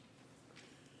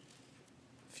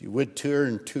If you would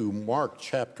turn to Mark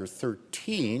chapter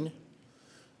 13,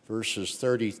 verses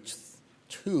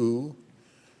 32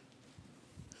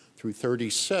 through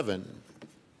 37.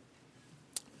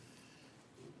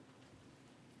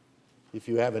 If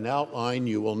you have an outline,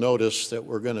 you will notice that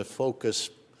we're going to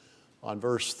focus on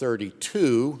verse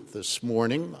 32 this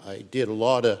morning. I did a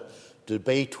lot of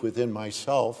debate within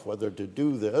myself whether to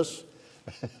do this,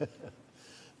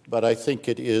 but I think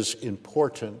it is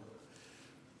important.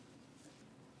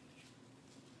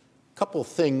 A couple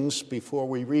things before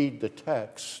we read the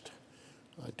text.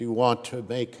 I do want to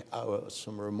make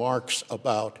some remarks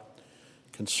about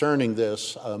concerning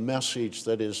this message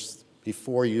that is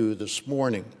before you this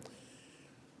morning.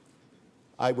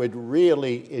 I would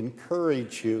really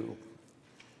encourage you,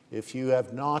 if you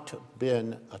have not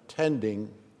been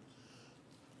attending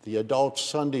the adult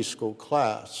Sunday school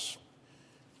class,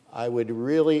 I would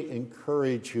really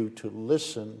encourage you to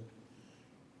listen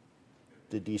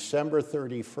to December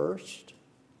 31st,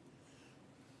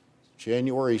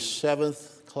 January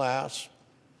 7th class,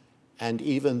 and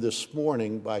even this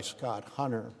morning by Scott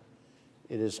Hunter.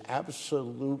 It is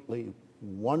absolutely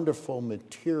wonderful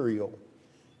material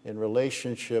in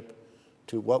relationship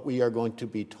to what we are going to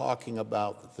be talking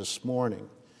about this morning.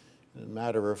 As a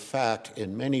matter of fact,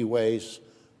 in many ways,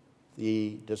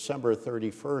 the December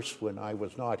 31st, when I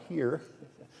was not here,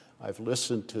 I've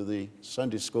listened to the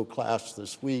Sunday school class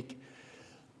this week,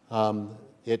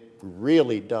 it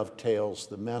really dovetails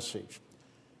the message.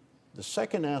 The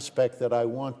second aspect that I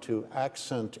want to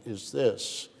accent is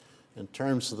this, in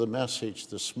terms of the message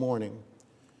this morning.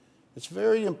 It's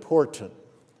very important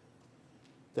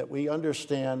that we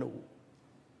understand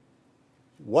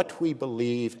what we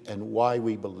believe and why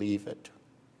we believe it,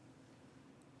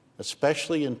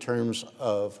 especially in terms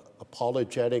of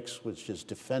apologetics, which is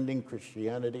defending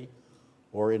Christianity,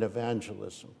 or in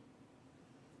evangelism.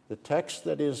 The text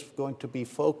that is going to be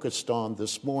focused on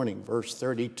this morning, verse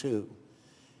 32,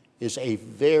 is a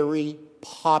very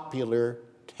popular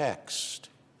text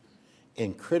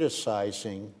in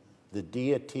criticizing the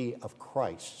deity of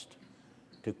Christ,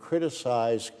 to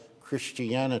criticize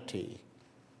Christianity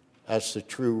as the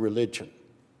true religion.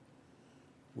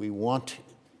 We want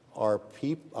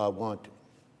want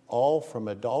all, from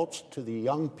adults to the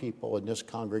young people in this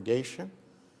congregation,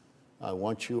 I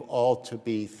want you all to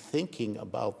be thinking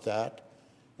about that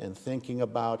and thinking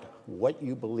about what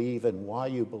you believe and why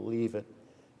you believe it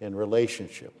in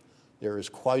relationship. There is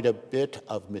quite a bit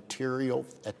of material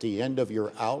at the end of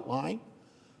your outline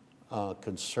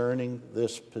concerning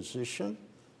this position,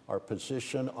 our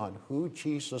position on who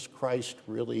Jesus Christ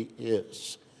really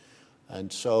is.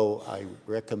 And so I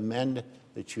recommend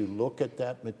that you look at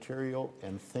that material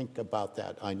and think about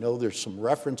that. I know there's some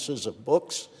references of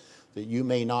books that you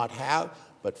may not have,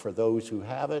 but for those who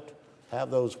have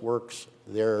those works,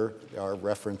 there are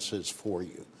references for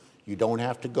you. You don't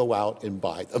have to go out and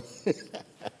buy them.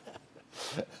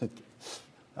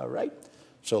 All right?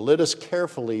 So let us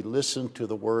carefully listen to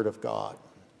the Word of God.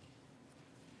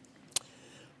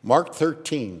 Mark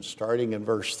 13, starting in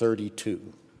verse 32.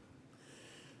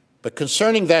 But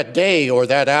concerning that day or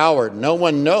that hour, no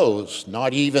one knows,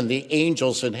 not even the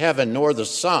angels in heaven nor the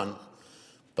Son,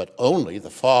 but only the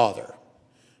Father.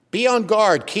 Be on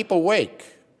guard, keep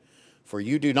awake, for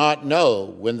you do not know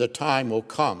when the time will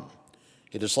come.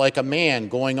 It is like a man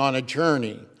going on a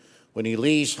journey when he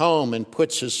leaves home and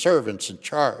puts his servants in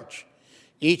charge,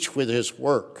 each with his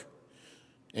work,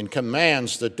 and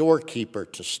commands the doorkeeper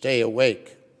to stay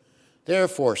awake.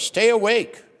 Therefore, stay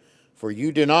awake, for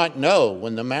you do not know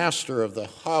when the master of the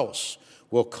house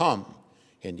will come,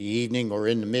 in the evening or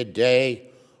in the midday,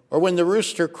 or when the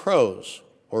rooster crows,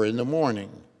 or in the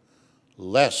morning,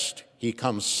 lest he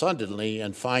come suddenly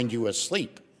and find you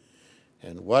asleep.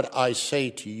 And what I say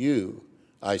to you,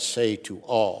 I say to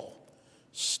all,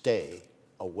 stay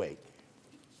awake.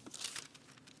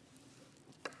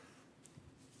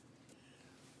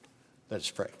 Let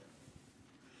us pray.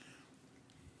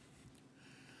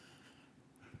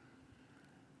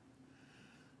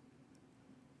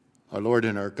 Our Lord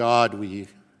and our God, we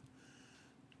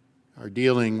are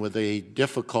dealing with a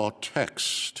difficult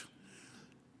text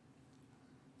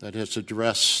that has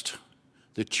addressed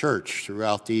the church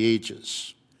throughout the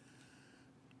ages.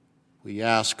 We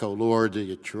ask, O Lord,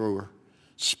 that your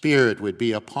Spirit would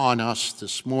be upon us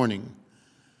this morning,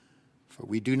 for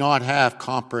we do not have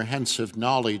comprehensive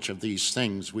knowledge of these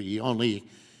things. We only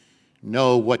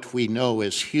know what we know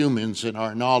as humans, and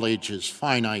our knowledge is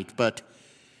finite, but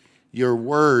your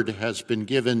word has been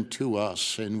given to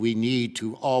us, and we need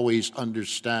to always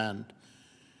understand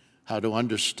how to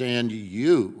understand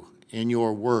you in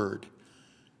your word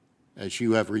as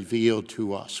you have revealed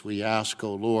to us. We ask,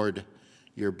 O Lord,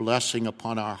 your blessing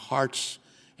upon our hearts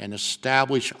and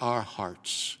establish our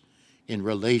hearts in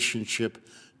relationship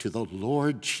to the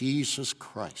Lord Jesus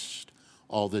Christ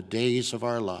all the days of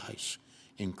our lives.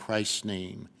 In Christ's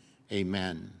name,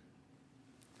 amen.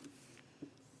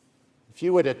 If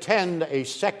you would attend a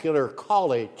secular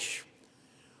college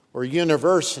or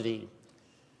university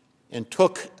and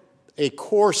took a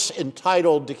course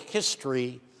entitled The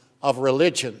History of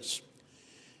Religions,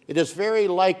 it is very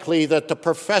likely that the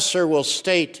professor will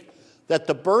state that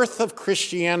the birth of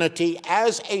Christianity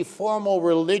as a formal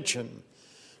religion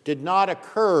did not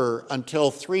occur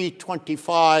until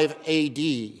 325 AD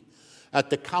at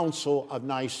the Council of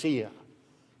Nicaea.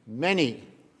 Many,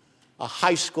 a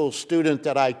high school student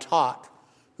that I taught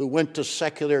who went to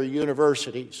secular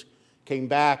universities, came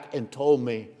back and told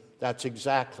me that's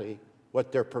exactly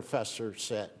what their professor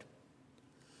said.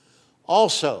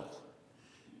 Also,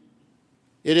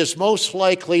 it is most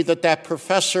likely that that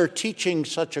professor teaching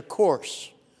such a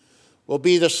course will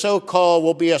be a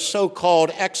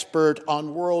so-called expert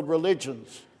on world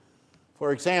religions.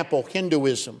 For example,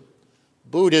 Hinduism,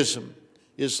 Buddhism,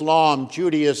 Islam,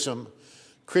 Judaism,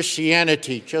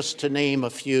 Christianity, just to name a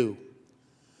few.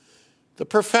 The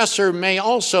professor may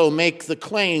also make the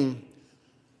claim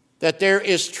that there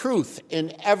is truth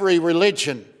in every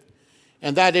religion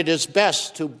and that it is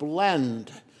best to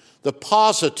blend the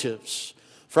positives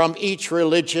from each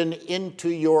religion into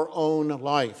your own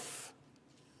life.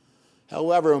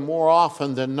 However, more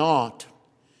often than not,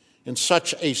 in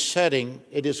such a setting,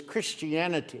 it is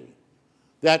Christianity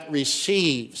that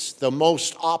receives the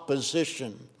most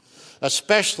opposition,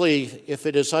 especially if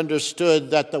it is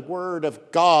understood that the Word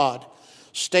of God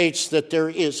states that there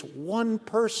is one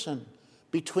person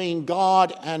between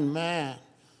God and man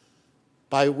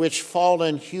by which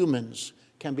fallen humans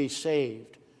can be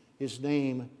saved. His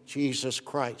name, Jesus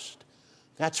Christ.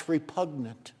 That's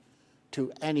repugnant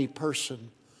to any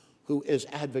person who is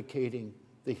advocating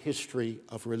the history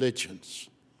of religions.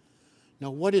 Now,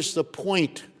 what is the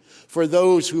point for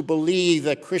those who believe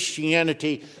that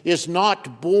Christianity is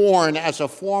not born as a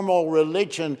formal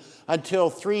religion until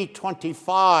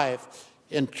 325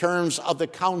 in terms of the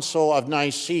Council of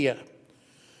Nicaea?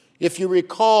 If you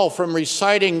recall from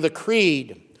reciting the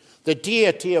Creed, the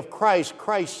deity of Christ,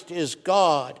 Christ is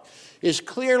God, is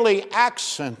clearly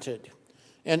accented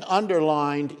and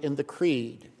underlined in the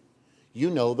Creed. You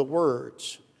know the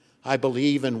words. I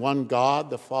believe in one God,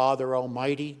 the Father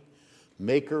Almighty,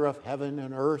 maker of heaven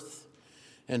and earth,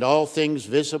 and all things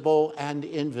visible and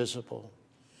invisible,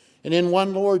 and in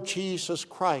one Lord Jesus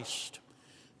Christ,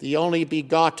 the only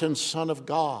begotten Son of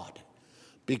God,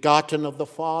 begotten of the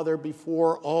Father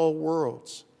before all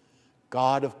worlds,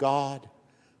 God of God,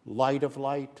 light of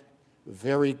light,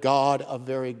 very God of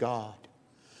very God,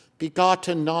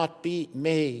 begotten, not be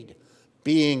made,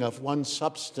 being of one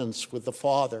substance with the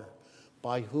Father,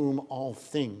 by whom all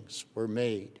things were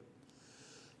made.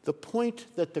 The point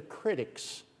that the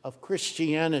critics of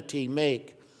Christianity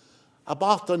make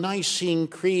about the Nicene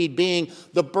Creed being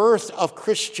the birth of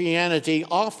Christianity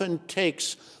often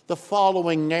takes the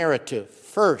following narrative.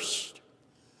 First,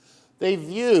 they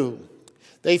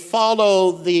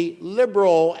follow the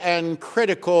liberal and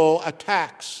critical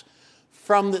attacks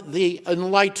from the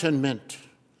Enlightenment,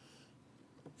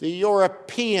 the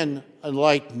European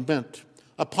Enlightenment,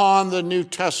 upon the New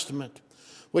Testament,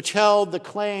 which held the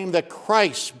claim that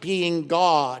Christ, being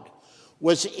God,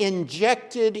 was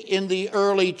injected in the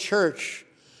early church,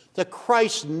 that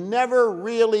Christ never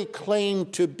really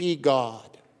claimed to be God.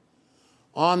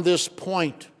 On this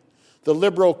point, the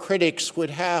liberal critics would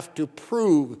have to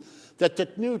prove that the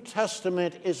New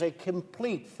Testament is a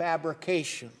complete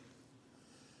fabrication.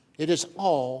 It is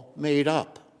all made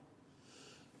up.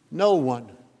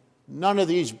 None of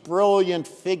these brilliant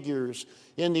figures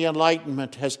in the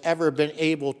Enlightenment has ever been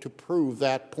able to prove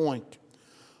that point.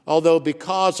 Although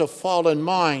because of fallen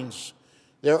minds,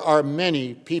 there are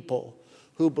many people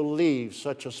who believe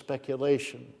such a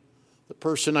speculation. The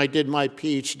person I did my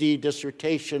PhD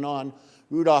dissertation on,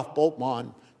 Rudolf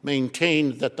Bultmann,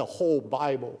 maintained that the whole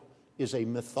Bible is a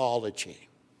mythology.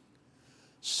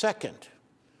 Second,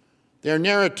 their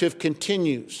narrative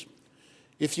continues.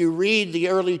 If you read the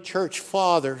early church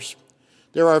fathers,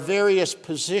 there are various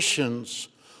positions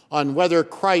on whether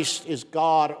Christ is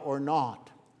God or not.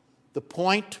 The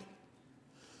point,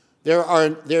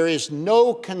 there is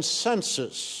no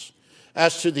consensus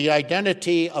as to the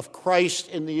identity of Christ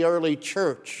in the early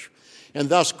church, and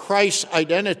thus Christ's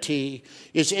identity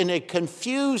is in a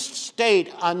confused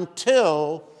state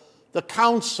until the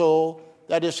council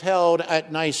that is held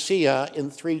at Nicaea in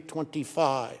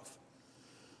 325.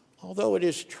 Although it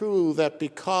is true that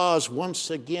because, once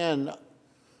again,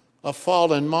 of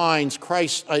fallen minds,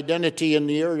 Christ's identity in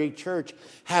the early church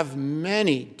have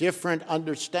many different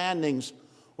understandings,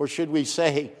 or should we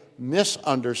say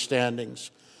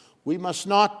misunderstandings, we must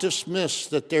not dismiss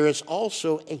that there is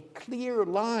also a clear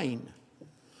line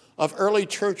of early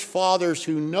church fathers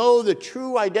who know the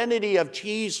true identity of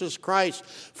Jesus Christ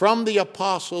from the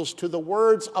apostles to the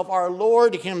words of our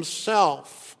Lord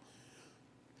himself,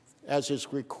 as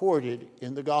is recorded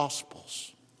in the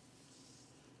Gospels.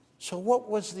 So what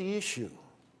was the issue?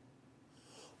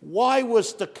 Why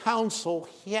was the council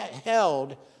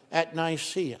held at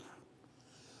Nicaea?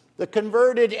 The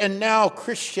converted and now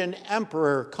Christian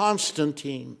emperor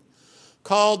Constantine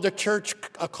called a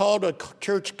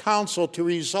church council to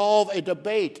resolve a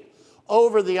debate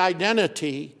over the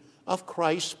identity of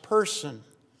Christ's person.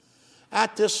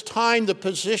 At this time, the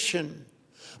position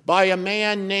by a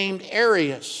man named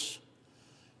Arius,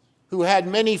 who had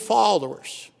many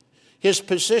followers, his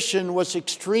position was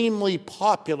extremely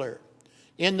popular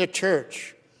in the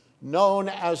church, known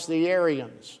as the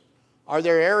Arians. Are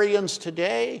there Arians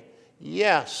today?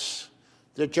 Yes.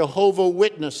 The Jehovah's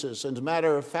Witnesses, as a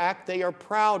matter of fact, they are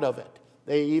proud of it.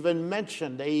 They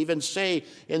even say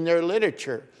in their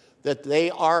literature that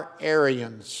they are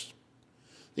Arians.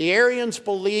 The Arians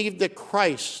believed that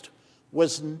Christ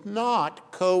was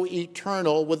not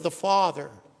co-eternal with the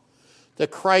Father, that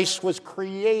Christ was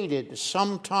created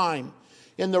sometime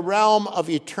in the realm of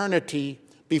eternity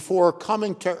before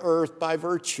coming to earth by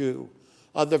virtue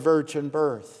of the virgin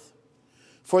birth.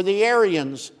 For the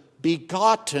Arians,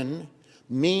 begotten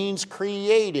means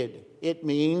created. It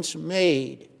means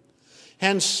made.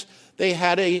 Hence, they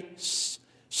had a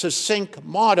succinct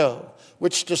motto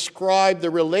which described the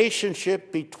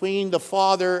relationship between the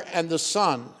Father and the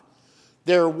Son.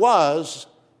 There was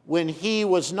when he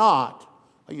was not.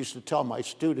 I used to tell my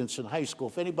students in high school,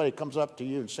 if anybody comes up to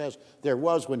you and says, there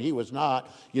was when he was not,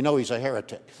 you know he's a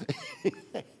heretic.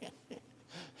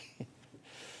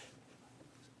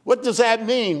 What does that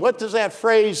mean? What does that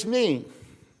phrase mean?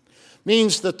 It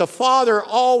means that the Father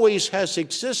always has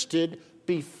existed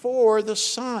before the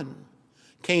Son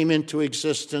came into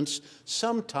existence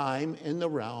sometime in the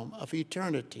realm of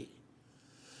eternity.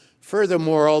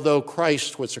 Furthermore, although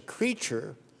Christ was a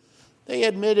creature, they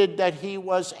admitted that he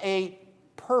was a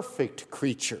perfect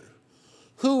creature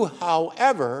who,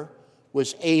 however,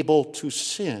 was able to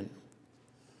sin.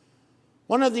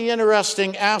 One of the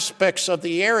interesting aspects of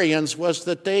the Arians was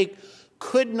that they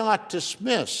could not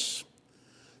dismiss,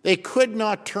 they could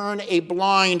not turn a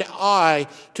blind eye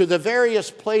to the various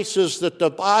places that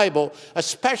the Bible,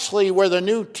 especially where the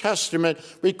New Testament,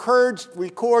 records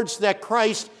that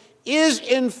Christ is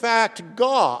in fact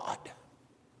God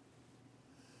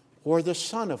or the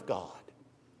Son of God.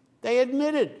 They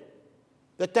admitted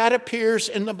that that appears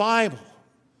in the Bible.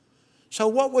 So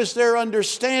what was their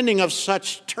understanding of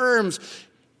such terms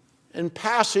and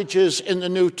passages in the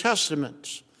New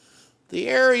Testament? The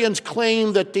Arians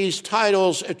claimed that these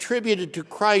titles attributed to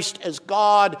Christ as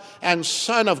God and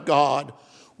Son of God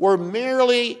were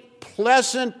merely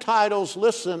pleasant titles,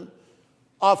 listen,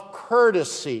 of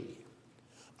courtesy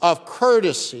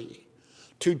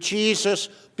to Jesus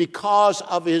because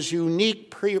of his unique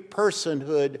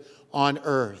personhood on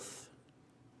earth.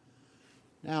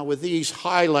 Now, with these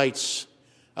highlights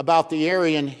about the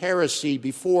Arian heresy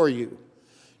before you,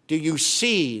 do you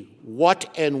see what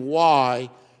and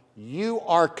why you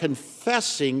are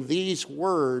confessing these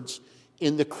words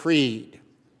in the creed?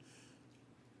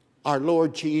 Our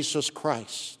Lord Jesus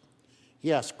Christ.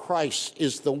 Yes, Christ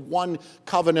is the one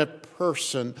covenant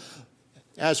person.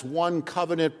 As one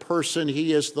covenant person,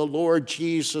 he is the Lord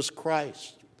Jesus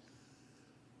Christ,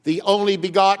 the only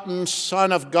begotten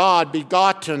Son of God,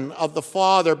 begotten of the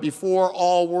Father before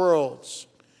all worlds.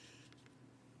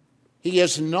 He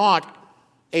is not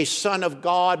a Son of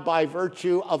God by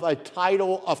virtue of a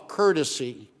title of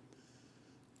courtesy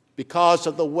because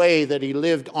of the way that he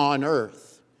lived on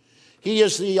earth. He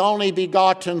is the only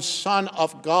begotten Son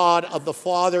of God, of the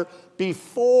Father,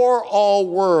 before all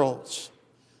worlds.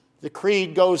 The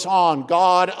creed goes on,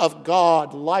 God of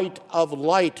God, light of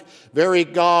light, very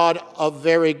God of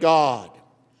very God.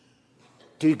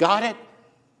 Do you got it?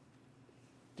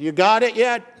 Do you got it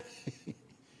yet?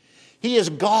 He is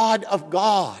God of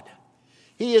God.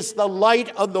 He is the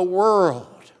light of the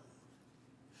world.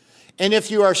 And if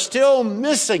you are still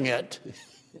missing it,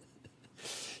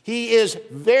 he is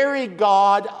very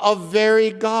God of very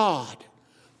God.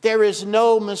 There is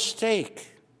no mistake.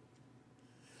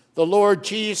 The Lord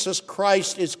Jesus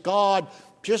Christ is God,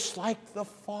 just like the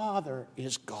Father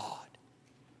is God.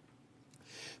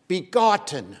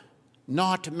 Begotten,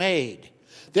 not made.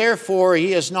 Therefore,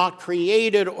 he is not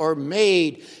created or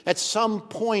made at some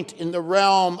point in the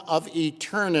realm of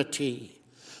eternity,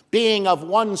 being of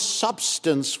one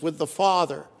substance with the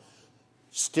Father.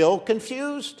 Still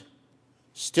confused?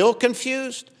 Still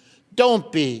confused?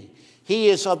 Don't be. He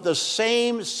is of the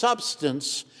same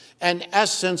substance and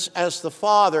essence as the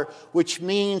Father, which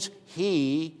means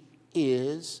he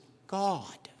is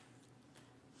God,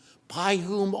 by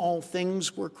whom all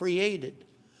things were created.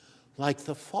 Like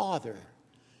the Father,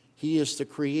 he is the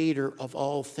creator of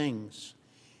all things.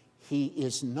 He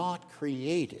is not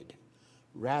created.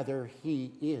 Rather,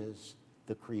 he is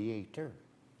the creator.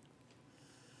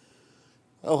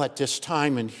 Oh, at this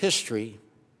time in history,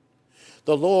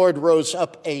 the Lord rose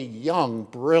up a young,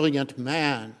 brilliant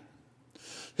man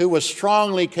who was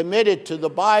strongly committed to the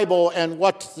Bible and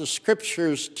what the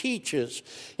Scriptures teaches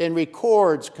and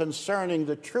records concerning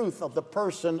the truth of the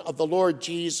person of the Lord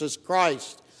Jesus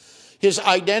Christ, his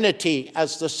identity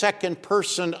as the second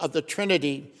person of the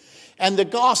Trinity, and the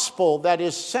gospel that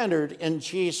is centered in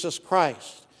Jesus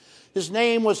Christ. His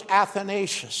name was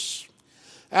Athanasius.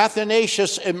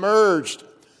 Athanasius emerged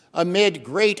amid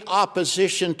great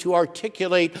opposition to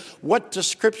articulate what the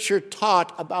Scripture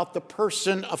taught about the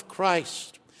person of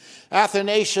Christ.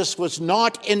 Athanasius was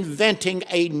not inventing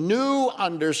a new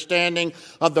understanding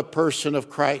of the person of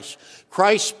Christ.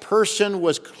 Christ's person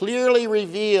was clearly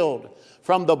revealed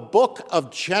from the book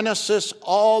of Genesis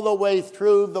all the way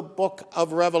through the book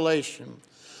of Revelation.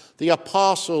 The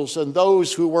apostles and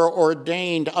those who were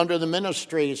ordained under the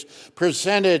ministries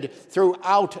presented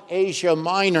throughout Asia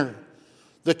Minor,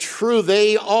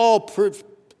 they all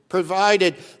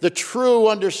provided the true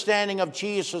understanding of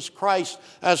Jesus Christ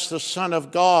as the Son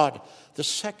of God, the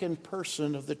second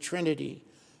person of the Trinity,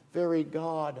 very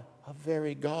God of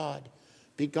very God,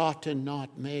 begotten,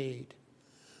 not made.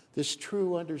 This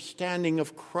true understanding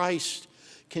of Christ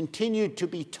continued to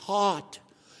be taught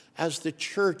as the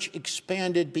church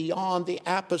expanded beyond the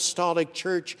apostolic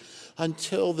church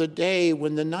until the day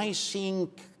when the Nicene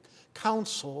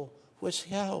Council was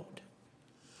held.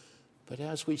 But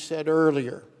as we said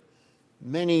earlier,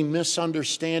 many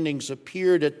misunderstandings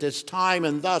appeared at this time,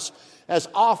 and thus, as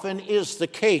often is the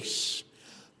case,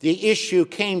 the issue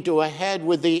came to a head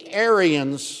with the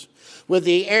Arians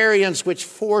which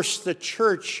forced the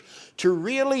church to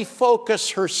really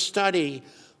focus her study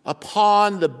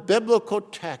upon the biblical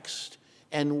text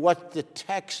and what the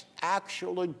text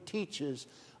actually teaches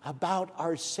about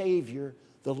our Savior,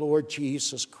 the Lord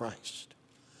Jesus Christ.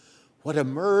 What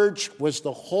emerged was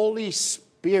the Holy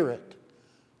Spirit.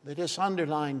 Let us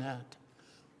underline that.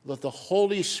 Let the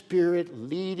Holy Spirit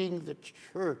leading the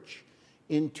church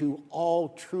into all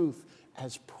truth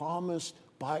as promised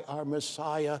by our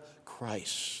Messiah,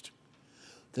 Christ.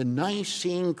 The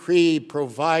Nicene Creed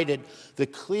provided the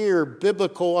clear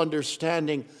biblical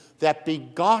understanding that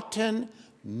begotten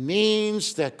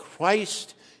means that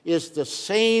Christ is the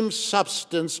same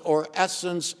substance or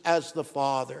essence as the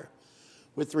Father.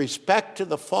 With respect to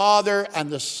the Father and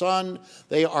the Son,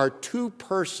 they are two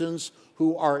persons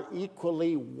who are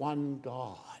equally one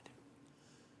God.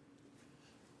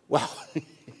 Well,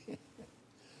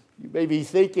 you may be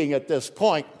thinking at this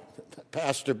point,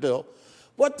 Pastor Bill,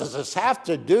 what does this have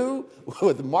to do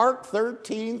with Mark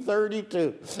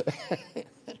 13:32?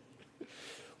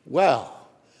 Well,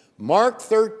 Mark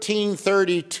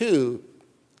 13:32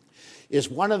 is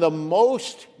one of the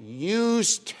most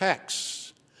used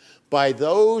texts by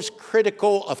those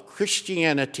critical of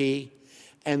Christianity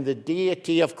and the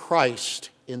deity of Christ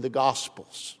in the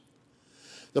Gospels.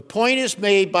 The point is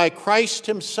made by Christ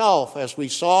himself, as we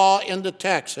saw in the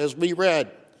text, as we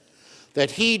read,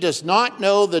 that he does not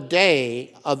know the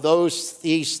day of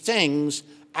these things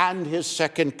and his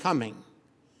second coming.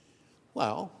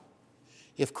 Well,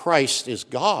 if Christ is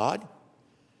God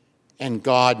and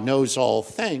God knows all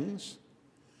things,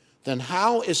 then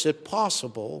how is it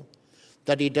possible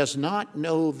that he does not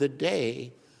know the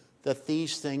day that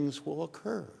these things will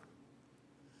occur?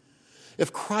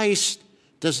 If Christ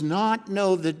does not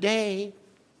know the day,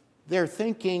 their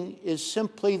thinking is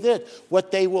simply this: what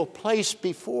they will place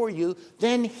before you,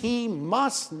 then he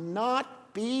must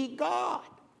not be God.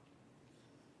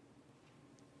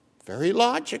 Very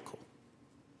logical.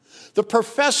 The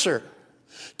professor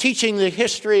teaching the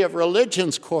history of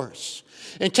religions course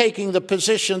and taking the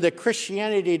position that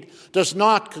Christianity does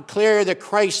not declare that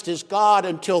Christ is God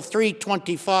until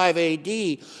 325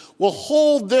 AD will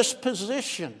hold this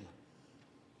position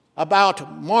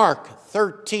about Mark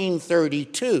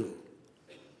 13:32.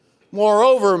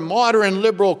 Moreover, modern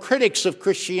liberal critics of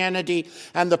Christianity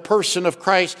and the person of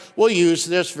Christ will use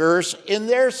this verse in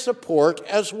their support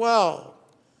as well.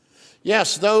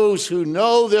 Yes, those who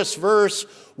know this verse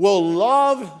will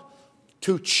love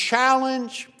to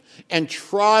challenge and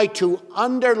try to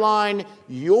underline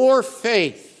your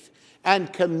faith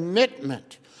and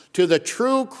commitment to the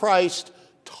true Christ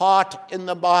taught in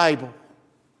the Bible.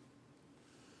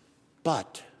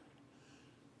 But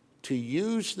to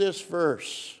use this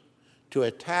verse to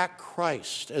attack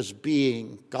Christ as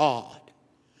being God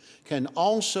can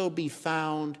also be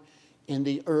found in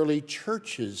the early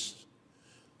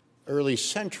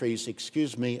centuries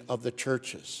of the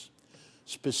churches.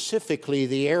 Specifically,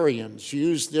 the Arians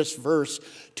used this verse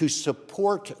to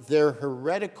support their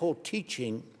heretical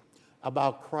teaching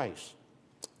about Christ.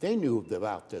 They knew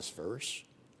about this verse.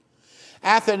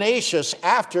 Athanasius,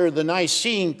 after the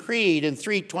Nicene Creed in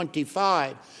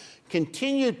 325,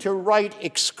 continued to write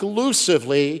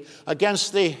exclusively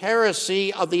against the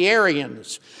heresy of the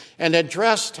Arians and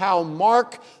addressed how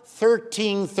Mark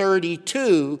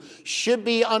 13:32 should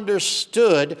be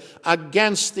understood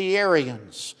against the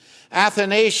Arians.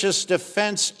 Athanasius'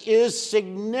 defense is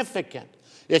significant.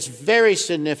 It's very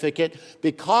significant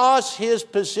because his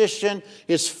position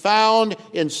is found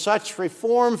in such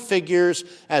Reformed figures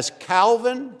as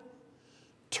Calvin,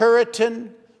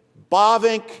 Turretin,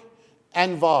 Bavinck,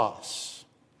 and Vos,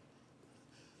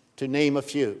 to name a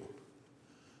few.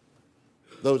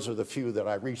 Those are the few that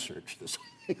I researched this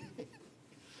week.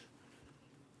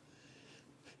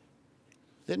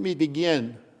 Let me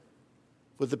begin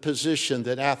with the position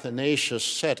that Athanasius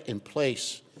set in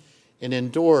place and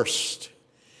endorsed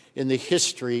in the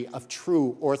history of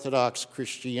true Orthodox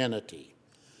Christianity.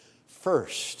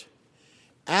 First,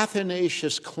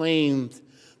 Athanasius claimed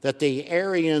that the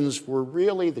Arians were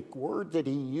really, the word that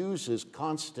he uses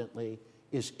constantly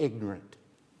is ignorant.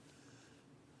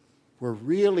 We're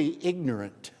really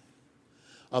ignorant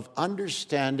of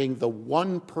understanding the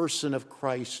one person of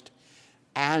Christ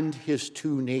and his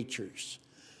two natures.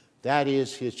 That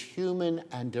is, his human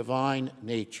and divine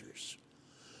natures.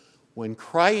 When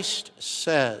Christ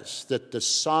says that the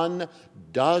Son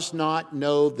does not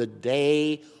know the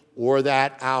day or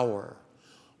that hour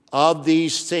of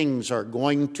these things are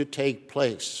going to take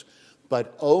place,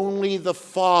 but only the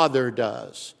Father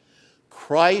does,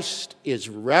 Christ is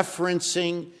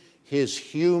referencing his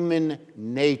human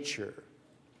nature.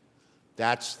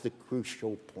 That's the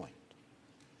crucial point.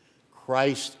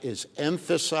 Christ is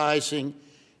emphasizing,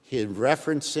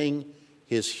 referencing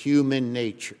his human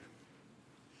nature.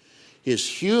 His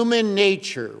human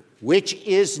nature, which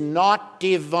is not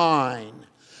divine,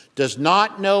 does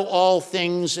not know all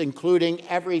things, including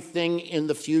everything in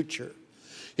the future.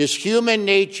 His human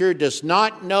nature does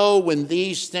not know when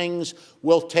these things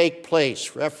will take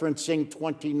place, referencing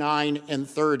 29 and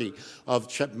 30 of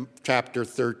chapter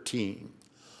 13.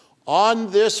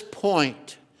 On this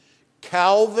point,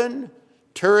 Calvin,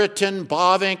 Turretin,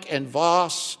 Bavinck, and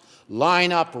Vos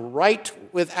line up right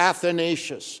with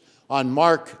Athanasius on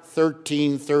Mark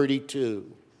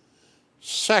 13:32.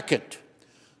 Second,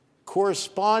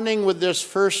 corresponding with this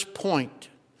first point,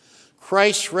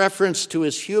 Christ's reference to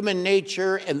his human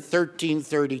nature in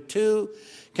 13:32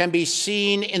 can be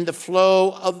seen in the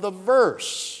flow of the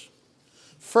verse.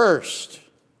 First,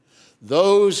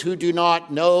 those who do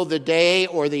not know the day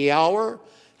or the hour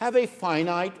have a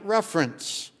finite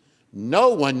reference. No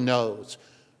one knows.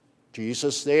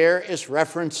 Jesus there is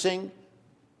referencing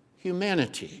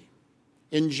humanity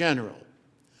in general.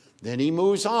 Then he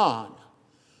moves on.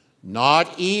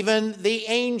 Not even the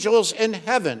angels in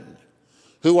heaven,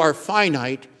 who are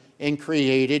finite and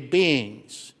created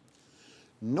beings,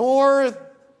 nor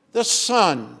the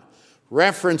Son,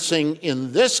 referencing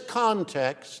in this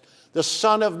context the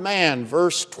Son of Man,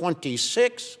 verse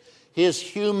 26, his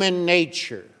human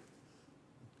nature.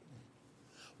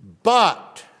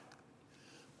 But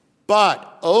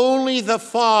only the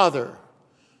Father,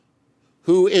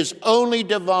 who is only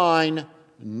divine,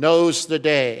 knows the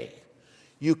day.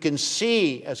 You can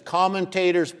see, as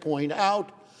commentators point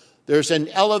out, there's an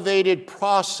elevated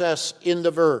process in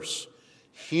the verse.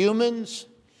 Humans,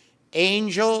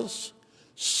 angels,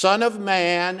 Son of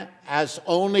Man, as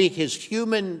only his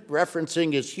human,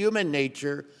 referencing his human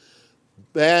nature,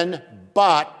 then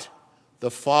but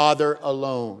the Father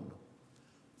alone.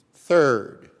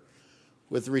 Third,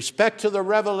 with respect to the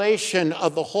revelation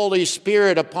of the Holy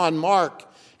Spirit upon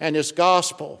Mark and his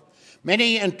gospel,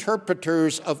 many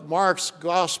interpreters of Mark's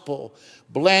gospel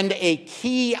blend a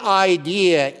key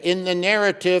idea in the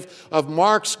narrative of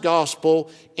Mark's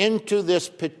gospel into this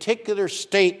particular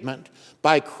statement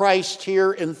by Christ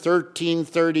here in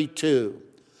 13:32.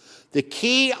 The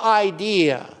key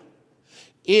idea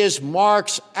is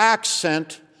Mark's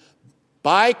accent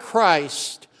by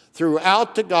Christ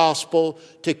throughout the gospel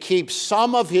to keep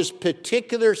some of his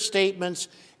particular statements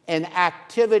and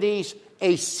activities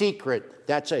a secret.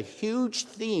 That's a huge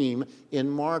theme in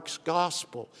Mark's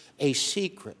gospel, a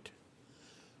secret.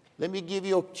 Let me give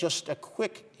you just a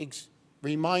quick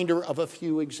reminder of a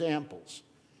few examples.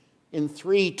 In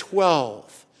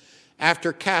 3:12,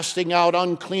 after casting out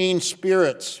unclean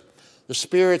spirits, the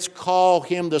spirits call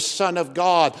him the Son of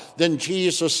God. Then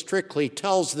Jesus strictly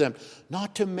tells them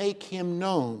not to make him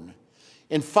known.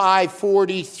 In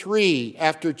 5:43,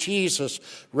 after Jesus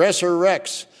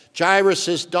resurrects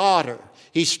Jairus' daughter,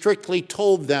 he strictly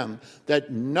told them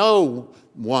that no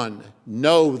one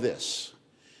know this.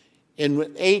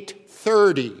 In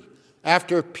 8:30,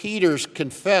 after Peter's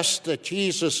confessed that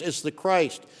Jesus is the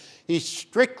Christ, he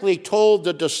strictly told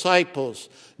the disciples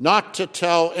not to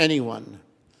tell anyone.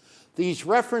 These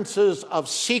references of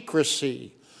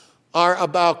secrecy are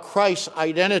about Christ's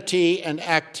identity and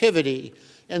activity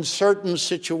in certain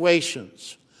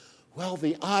situations. Well,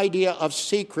 the idea of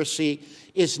secrecy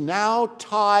is now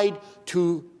tied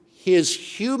to his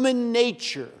human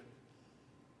nature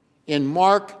in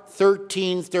Mark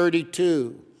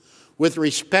 13:32 with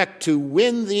respect to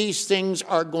when these things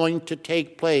are going to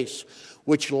take place,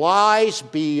 which lies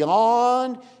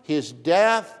beyond his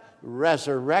death,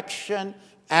 resurrection,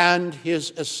 and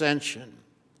his ascension.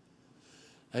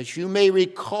 As you may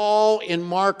recall in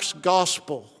Mark's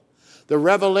gospel, the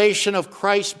revelation of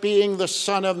Christ being the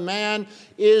Son of Man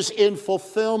is in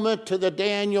fulfillment to the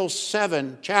Daniel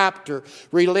 7 chapter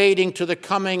relating to the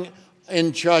coming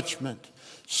in judgment.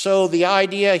 So the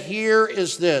idea here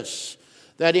is this,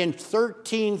 that in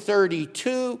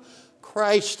 1332,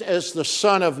 Christ as the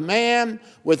Son of Man,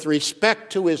 with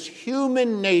respect to his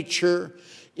human nature,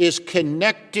 is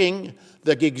connecting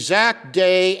the exact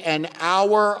day and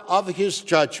hour of his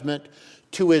judgment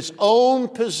to his own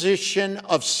position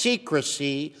of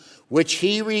secrecy, which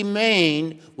he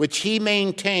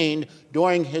maintained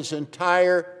during his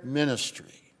entire ministry.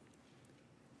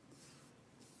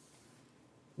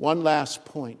 One last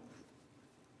point.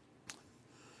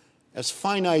 As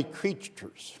finite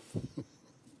creatures,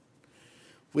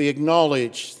 we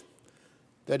acknowledge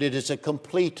that it is a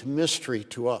complete mystery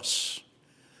to us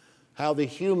how the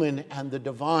human and the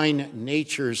divine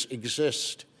natures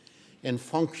exist and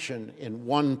function in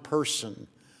one person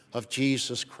of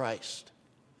Jesus Christ.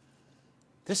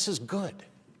 This is good.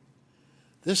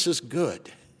 This is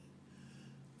good.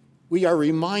 We are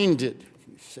reminded,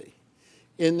 you see,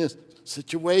 in this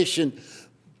situation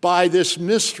by this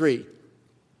mystery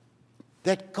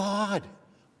that God,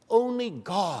 only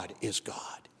God is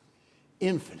God,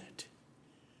 infinite,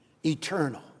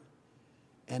 eternal,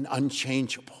 and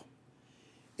unchangeable.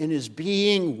 In his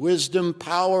being, wisdom,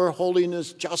 power,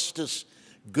 holiness, justice,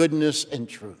 goodness, and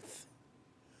truth.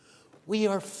 We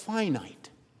are finite.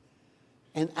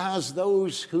 And as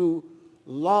those who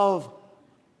love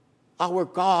our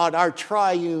God, our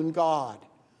triune God,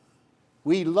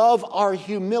 we love our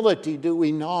humility, do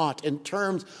we not, in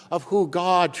terms of who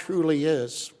God truly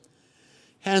is.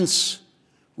 Hence,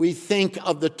 we think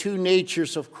of the two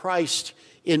natures of Christ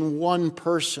in one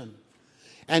person.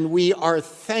 And we are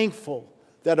thankful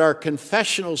that our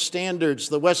confessional standards,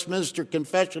 the Westminster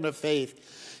Confession of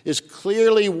Faith, is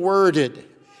clearly worded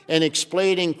in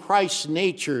explaining Christ's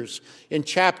natures in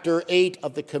chapter 8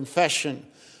 of the Confession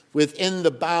within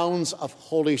the bounds of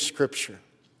Holy Scripture.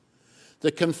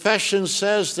 The Confession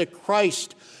says that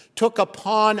Christ took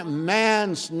upon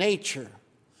man's nature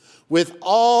with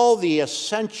all the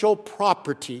essential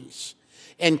properties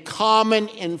and common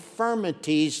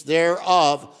infirmities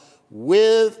thereof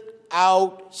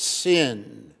without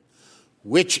sin,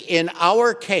 which in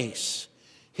our case,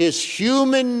 his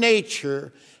human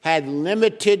nature had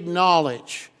limited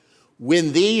knowledge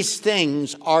when these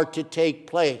things are to take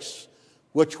place,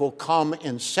 which will come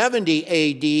in 70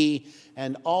 A.D.,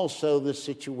 and also the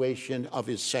situation of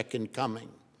his second coming.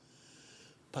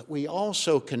 But we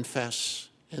also confess,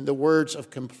 in the words of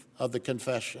the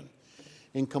confession,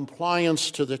 in compliance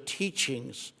to the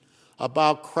teachings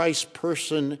about Christ's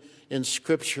person in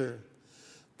Scripture,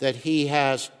 that he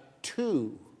has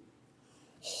two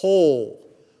whole,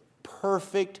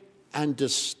 perfect, and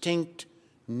distinct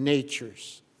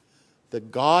natures, the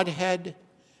Godhead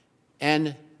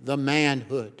and the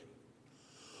manhood,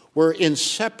 were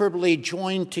inseparably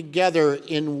joined together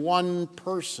in one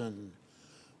person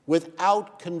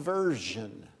without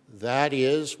conversion. That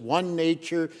is, one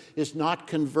nature is not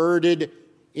converted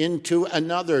into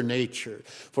another nature.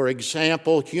 For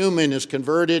example, human is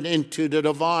converted into the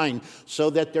divine so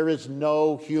that there is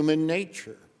no human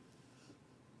nature.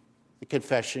 The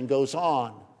confession goes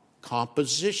on.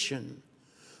 Composition.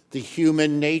 The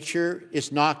human nature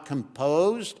is not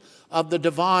composed of the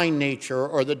divine nature,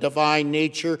 or the divine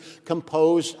nature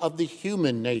composed of the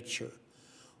human nature.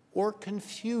 Or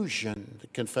confusion, the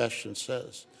confession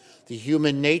says. The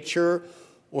human nature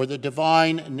or the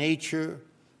divine nature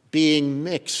being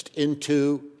mixed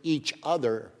into each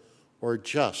other, or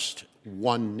just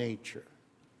one nature.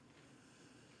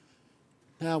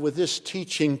 Now, with this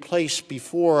teaching placed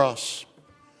before us,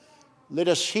 let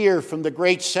us hear from the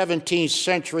great 17th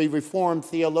century Reformed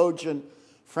theologian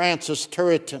Francis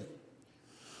Turretin,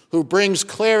 who brings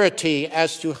clarity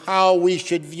as to how we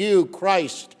should view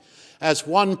Christ as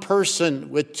one person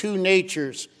with two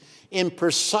natures in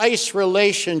precise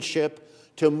relationship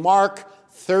to Mark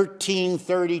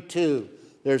 13:32.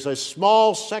 There's a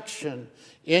small section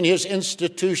in his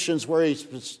Institutions where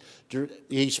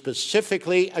he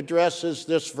specifically addresses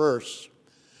this verse.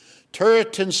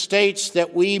 Turretin states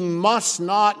that we must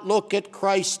not look at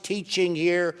Christ's teaching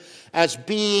here as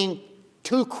being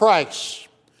two Christs.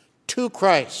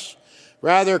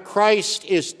 Rather, Christ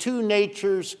is two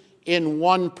natures in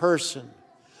one person.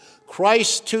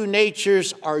 Christ's two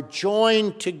natures are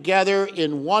joined together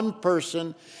in one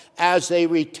person as they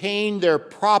retain their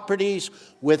properties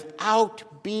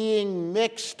without being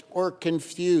mixed or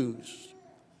confused.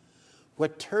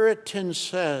 What Turretin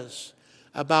says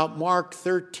about Mark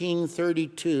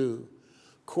 13:32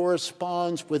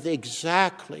 corresponds with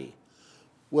exactly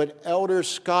what Elder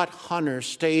Scott Hunter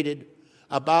stated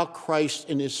about Christ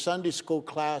in his Sunday school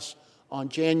class on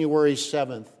January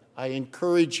 7th. I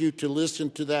encourage you to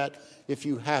listen to that if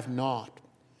you have not.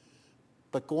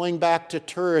 But going back to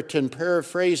Turretin,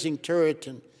 paraphrasing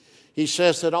Turretin, he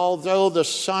says that although the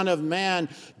Son of Man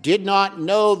did not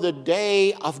know the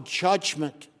day of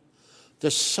judgment,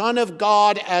 the Son of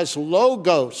God as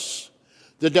Logos,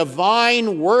 the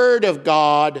divine Word of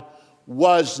God,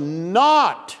 was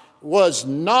not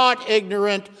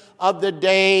ignorant of the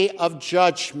day of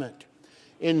judgment.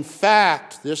 In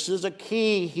fact, this is a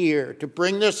key here to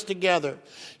bring this together.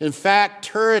 In fact,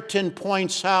 Turretin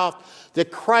points out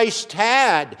that Christ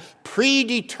had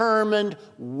predetermined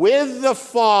with the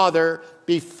Father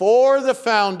before the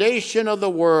foundation of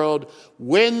the world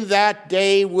when that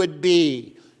day would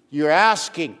be. You're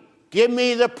asking, give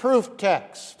me the proof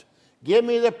text. Give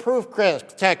me the proof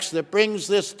text that brings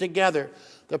this together.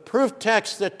 The proof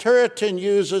text that Turretin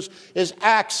uses is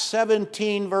Acts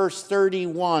 17, verse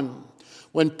 31.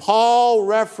 When Paul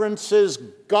references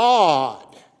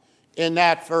God in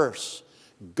that verse.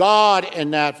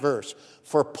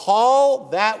 For Paul,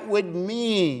 that would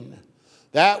mean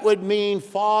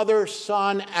Father,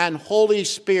 Son, and Holy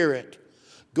Spirit.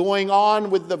 Going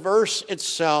on with the verse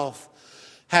itself,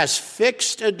 has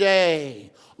fixed a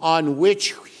day on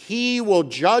which he will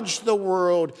judge the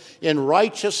world in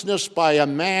righteousness by a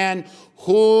man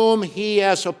whom he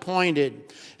has appointed.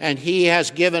 And he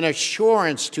has given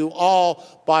assurance to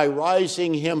all by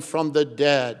rising him from the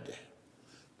dead.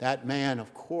 That man,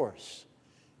 of course,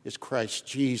 is Christ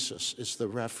Jesus, is the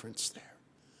reference there.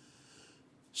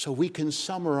 So we can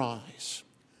summarize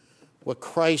what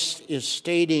Christ is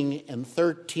stating in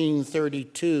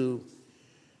 13:32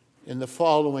 in the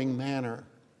following manner.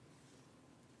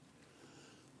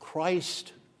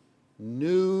 Christ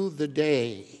knew the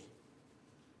day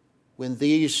when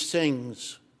these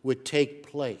things would take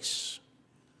place,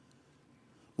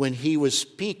 when he was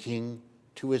speaking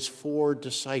to his 4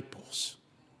 disciples.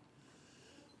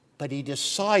 But he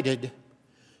decided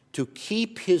to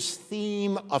keep his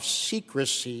theme of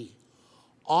secrecy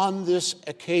on this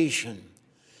occasion,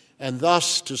 and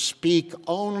thus to speak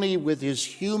only with his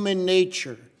human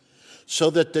nature,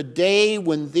 so that the day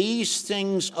when these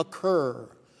things occur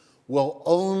will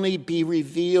only be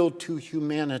revealed to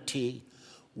humanity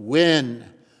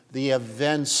when the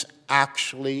events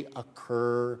actually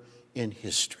occur in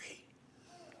history.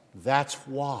 That's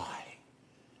why,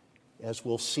 as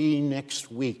we'll see next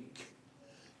week,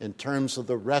 in terms of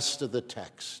the rest of the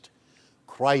text,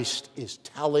 Christ is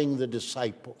telling the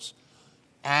disciples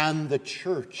and the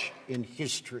church in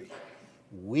history,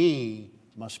 we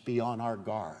must be on our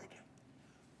guard.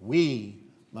 We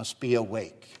must be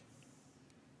awake.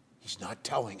 He's not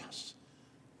telling us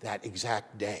that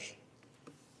exact day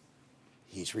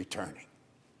he's returning,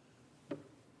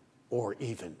 or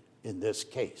even in this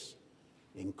case,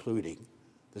 including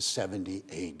the 70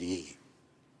 AD.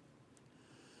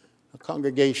 A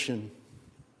congregation,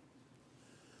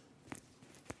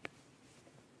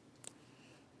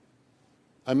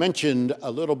 I mentioned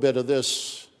a little bit of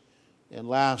this in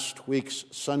last week's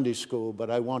Sunday school, but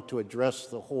I want to address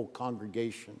the whole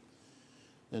congregation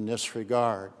in this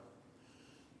regard.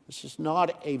 This is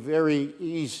not a very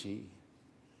easy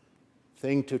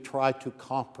thing to try to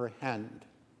comprehend.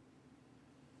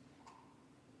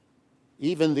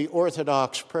 Even the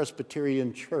Orthodox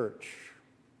Presbyterian Church,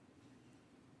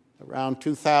 around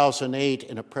 2008,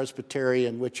 in a presbytery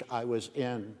which I was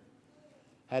in,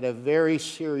 had a very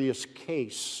serious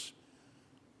case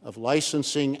of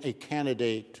licensing a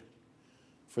candidate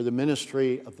for the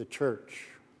ministry of the church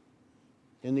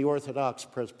in the Orthodox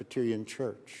Presbyterian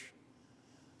Church.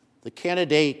 The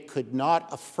candidate would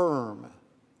not affirm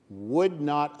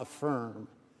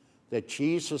that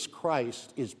Jesus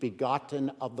Christ is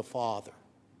begotten of the Father.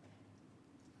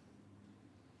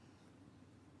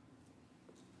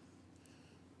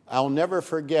 I'll never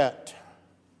forget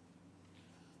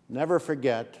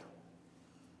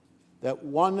that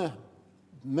one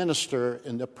minister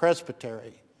in the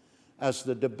presbytery, as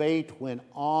the debate went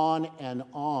on and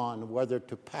on whether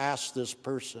to pass this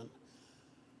person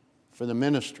for the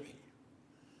ministry,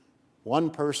 one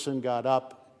person got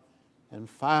up and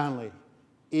finally,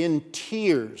 in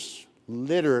tears,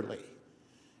 literally,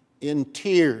 in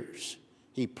tears,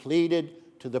 he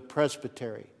pleaded to the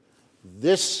presbytery,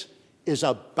 "This is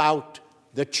about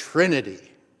the Trinity."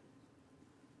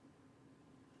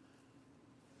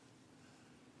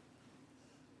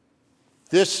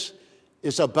 This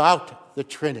is about the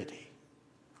Trinity.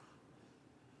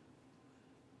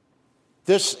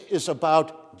 This is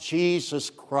about Jesus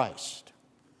Christ.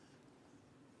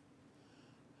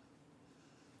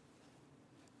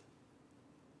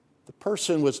 The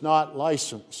person was not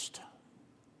licensed,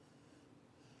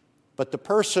 but the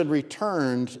person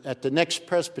returned at the next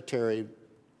presbytery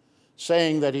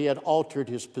saying that he had altered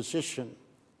his position.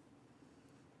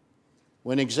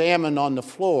 When examined on the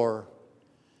floor,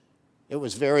 it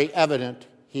was very evident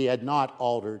he had not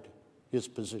altered his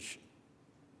position.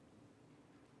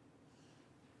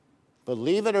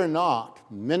 Believe it or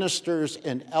not, ministers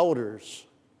and elders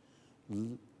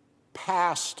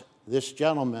passed this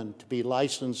gentleman to be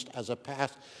licensed as a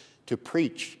pastor to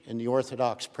preach in the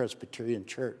Orthodox Presbyterian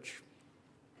Church.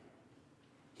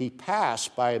 He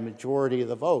passed by a majority of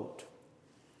the vote,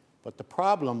 but the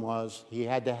problem was he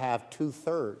had to have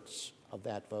 2/3 of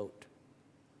that vote.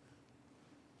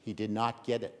 He did not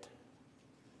get it,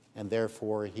 and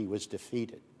therefore he was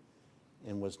defeated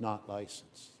and was not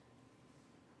licensed.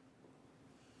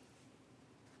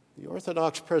 The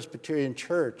Orthodox Presbyterian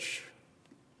Church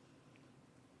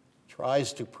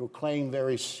tries to proclaim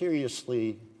very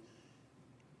seriously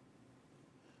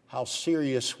how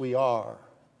serious we are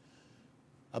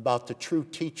about the true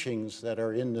teachings that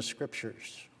are in the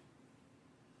Scriptures.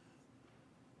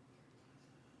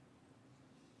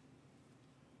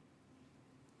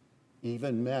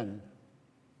 Even men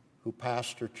who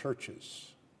pastor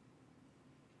churches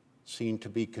seem to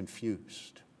be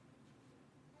confused.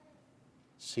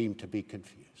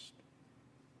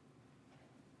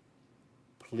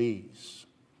 Please,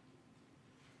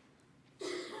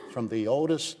 from the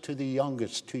oldest to the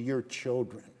youngest to your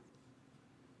children,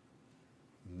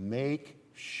 make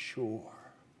sure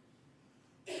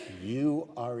you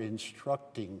are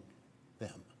instructing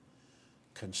them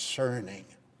concerning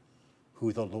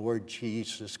who the Lord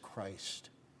Jesus Christ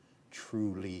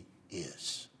truly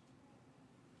is.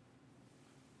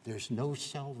 There's no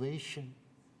salvation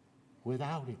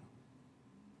without him,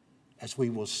 as we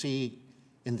will see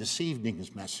in this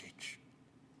evening's message.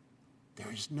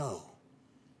 There is no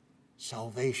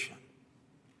salvation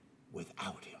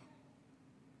without him.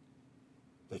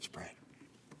 Let's pray.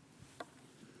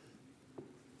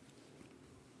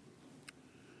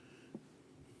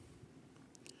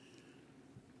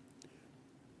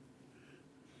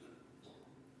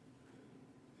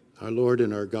 Our Lord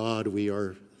and our God, we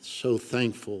are so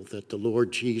thankful that the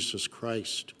Lord Jesus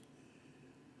Christ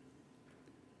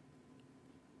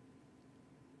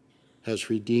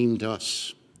has redeemed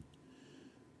us,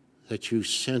 that you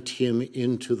sent him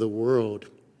into the world,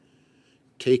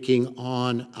 taking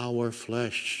on our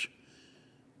flesh.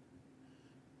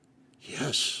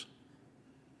 Yes,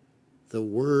 the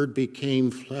Word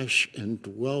became flesh and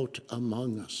dwelt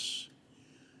among us.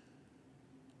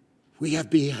 We have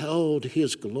beheld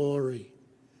his glory,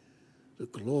 the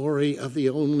glory of the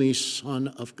only Son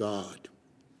of God.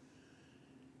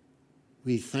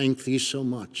 We thank thee so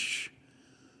much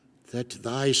that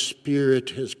thy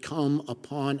Spirit has come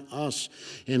upon us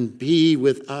and be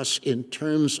with us in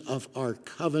terms of our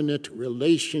covenant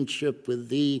relationship with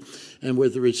thee and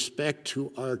with respect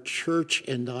to our church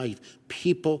and thy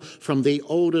people, from the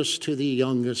oldest to the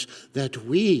youngest, that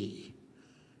we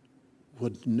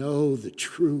would know the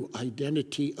true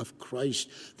identity of Christ,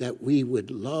 that we would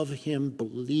love him,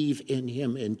 believe in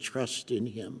him, and trust in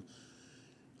him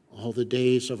all the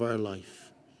days of our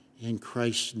life. In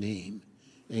Christ's name,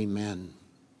 Amen.